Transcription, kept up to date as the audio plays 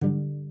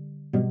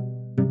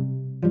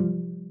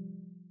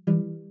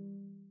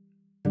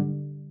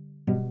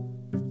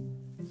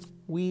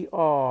We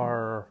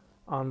are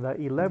on the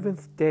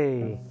 11th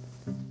day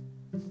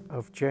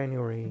of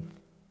January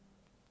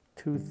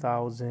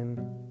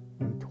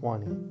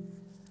 2020.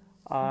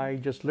 I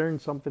just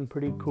learned something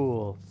pretty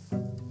cool.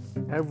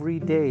 Every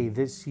day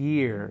this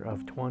year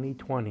of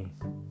 2020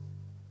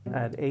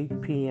 at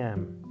 8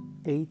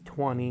 p.m.,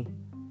 8:20,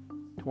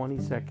 20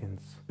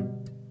 seconds,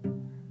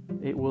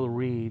 it will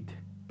read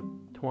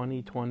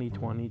 2020,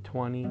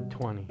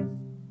 2020.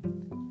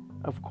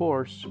 Of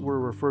course, we're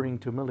referring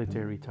to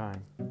military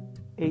time.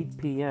 8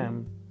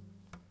 p.m.,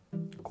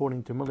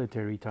 according to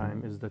military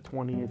time, is the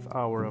 20th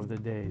hour of the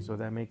day, so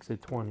that makes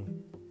it 20.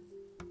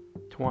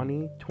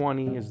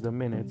 2020 is the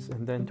minutes,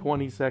 and then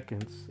 20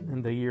 seconds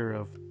in the year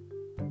of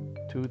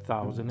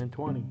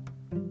 2020.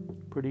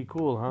 Pretty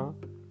cool, huh?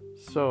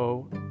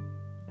 So,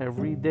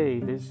 every day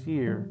this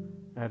year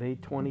at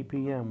 8:20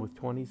 p.m. with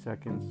 20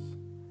 seconds,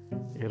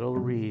 it'll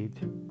read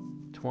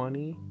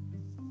 20,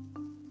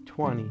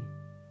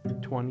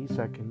 20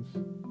 seconds,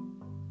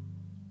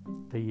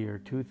 the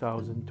year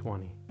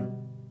 2020.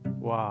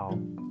 Wow,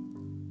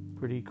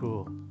 pretty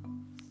cool.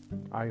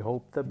 I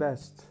hope the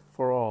best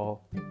for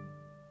all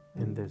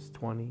in this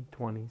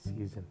 2020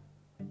 season.